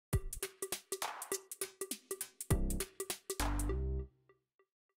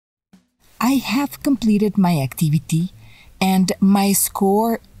I have completed my activity and my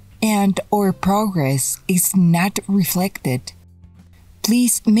score and/or progress is not reflected.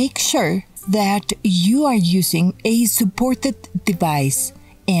 Please make sure that you are using a supported device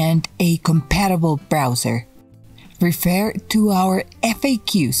and a compatible browser. Refer to our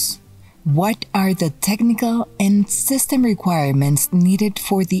FAQs. What are the technical and system requirements needed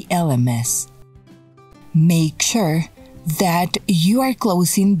for the LMS? Make sure that you are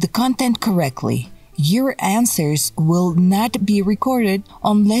closing the content correctly. Your answers will not be recorded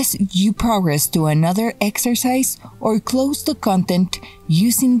unless you progress to another exercise or close the content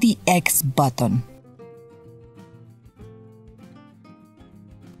using the X button.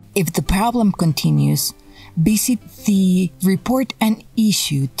 If the problem continues, visit the Report an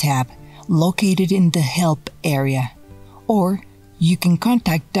Issue tab located in the Help area, or you can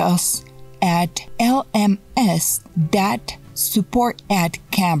contact us at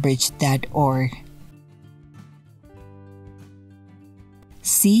lms.support@cambridge.org.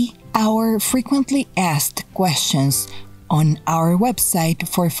 See our frequently asked questions on our website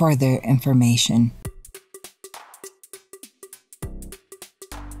for further information.